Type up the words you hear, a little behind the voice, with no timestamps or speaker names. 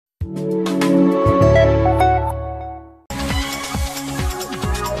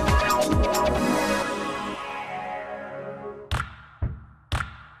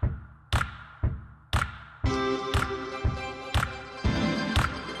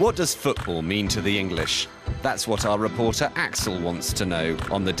What does football mean to the English? That's what our reporter Axel wants to know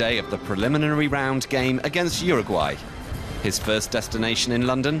on the day of the preliminary round game against Uruguay. His first destination in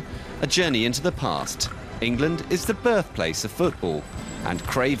London, a journey into the past. England is the birthplace of football, and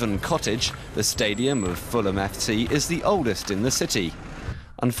Craven Cottage, the stadium of Fulham FC, is the oldest in the city.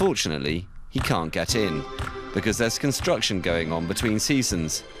 Unfortunately, he can't get in, because there's construction going on between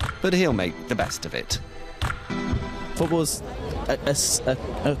seasons, but he'll make the best of it. Football's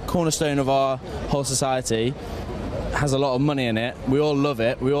a cornerstone of our whole society, has a lot of money in it, we all love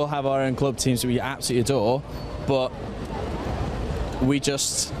it, we all have our own club teams that we absolutely adore, but we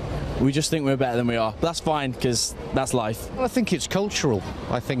just think we're better than we are. But that's fine, because that's life. I think it's cultural.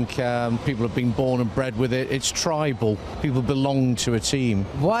 I think people have been born and bred with it. It's tribal. People belong to a team.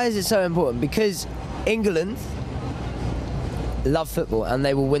 Why is it so important? Because England love football and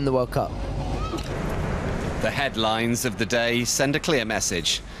they will win the World Cup. The headlines of the day send a clear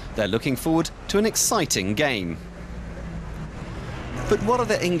message. They're looking forward to an exciting game. But what are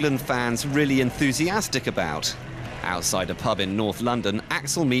the England fans really enthusiastic about? Outside a pub in North London,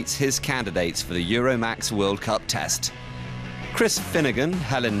 Axel meets his candidates for the Euromaxx World Cup test. Chris Finnegan,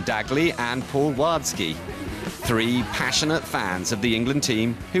 Helen Dagley and Paul Wardski. Three passionate fans of the England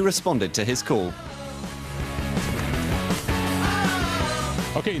team who responded to his call.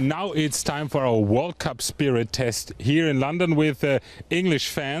 Okay, now it's time for our World Cup spirit test here in London with English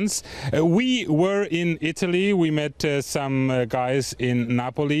fans. We were in Italy, we met some guys in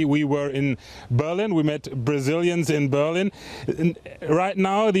Napoli, we were in Berlin, we met Brazilians in Berlin. Right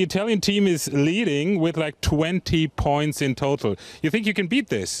now the Italian team is leading with like 20 points in total. You think you can beat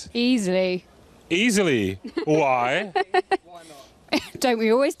this? Easily. Easily? Why? Why not? Don't we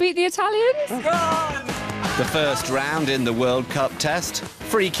always beat the Italians? The first round in the World Cup test,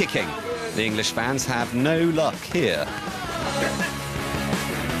 free kicking. The English fans have no luck here.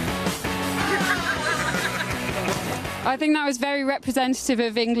 I think that was very representative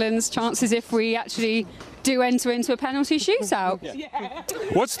of England's chances if we actually do enter into a penalty shootout. Yeah.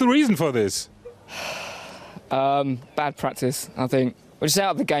 What's the reason for this? Bad practice, I think. We're just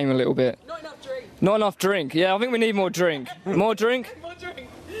out of the game a little bit. Not enough drink. Not enough drink. Yeah, I think we need more drink. More drink? More drink.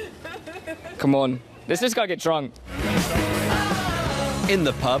 Come on. Let's just go get drunk. In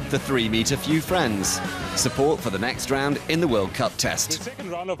the pub, the three meet a few friends. Support for the next round in the World Cup test. The second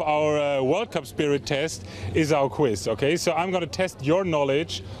round of our World Cup spirit test is our quiz, okay? So I'm going to test your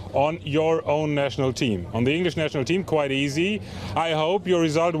knowledge on your own national team. On the English national team, quite easy. I hope your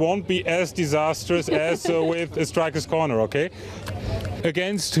result won't be as disastrous as with a striker's corner, okay?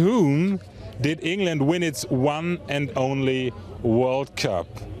 Against whom did England win its one and only World Cup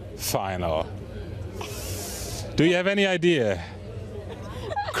final? Do you have any idea?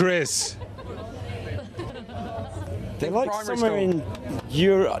 Chris? They're like somewhere in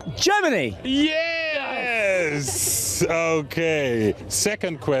Germany! Yes! Okay.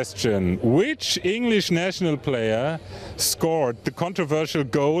 Second question. Which English national player scored the controversial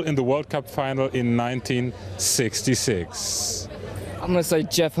goal in the World Cup final in 1966? I'm going to say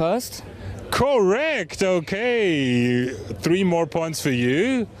Jeff Hurst. Correct, okay. 3 more points for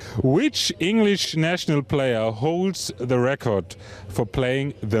you. Which English national player holds the record for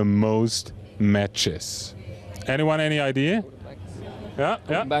playing the most matches? Anyone, any idea? Yeah,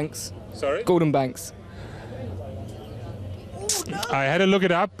 Gordon Banks. Sorry? Gordon Banks. I had to look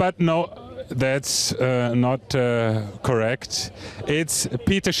it up, but no, that's not correct. It's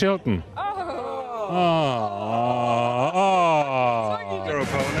Peter Shilton. Your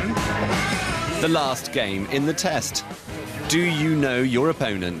opponent. The last game in the test. Do you know your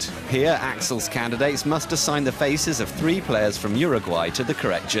opponent? Here, Axel's candidates must assign the faces of 3 players from Uruguay to the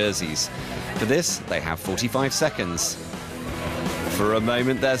correct jerseys. For this, they have 45 seconds. For a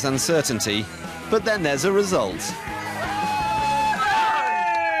moment, there's uncertainty, but then there's a result.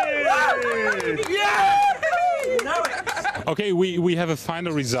 Okay, we have a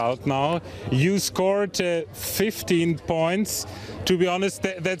final result now. You scored 15 points. To be honest,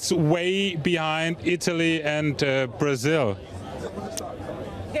 that's way behind Italy and Brazil.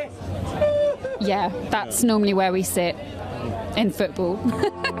 Yeah, that's normally where we sit in football.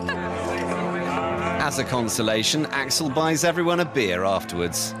 As a consolation, Axel buys everyone a beer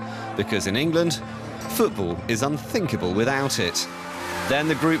afterwards, because in England, football is unthinkable without it. Then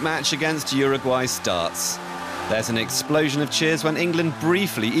the group match against Uruguay starts. There's an explosion of cheers when England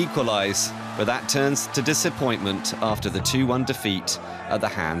briefly equalise, but that turns to disappointment after the 2-1 defeat at the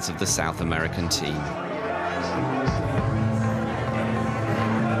hands of the South American team.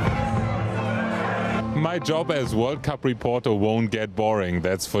 my job as World Cup reporter won't get boring,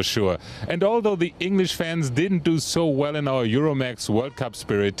 that's for sure. And although the English fans didn't do so well in our Euromaxx World Cup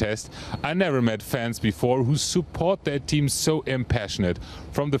spirit test, I never met fans before who support their team so impassionate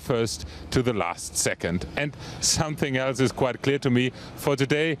from the first to the last second. And something else is quite clear to me. For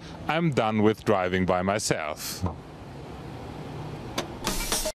today, I'm done with driving by myself.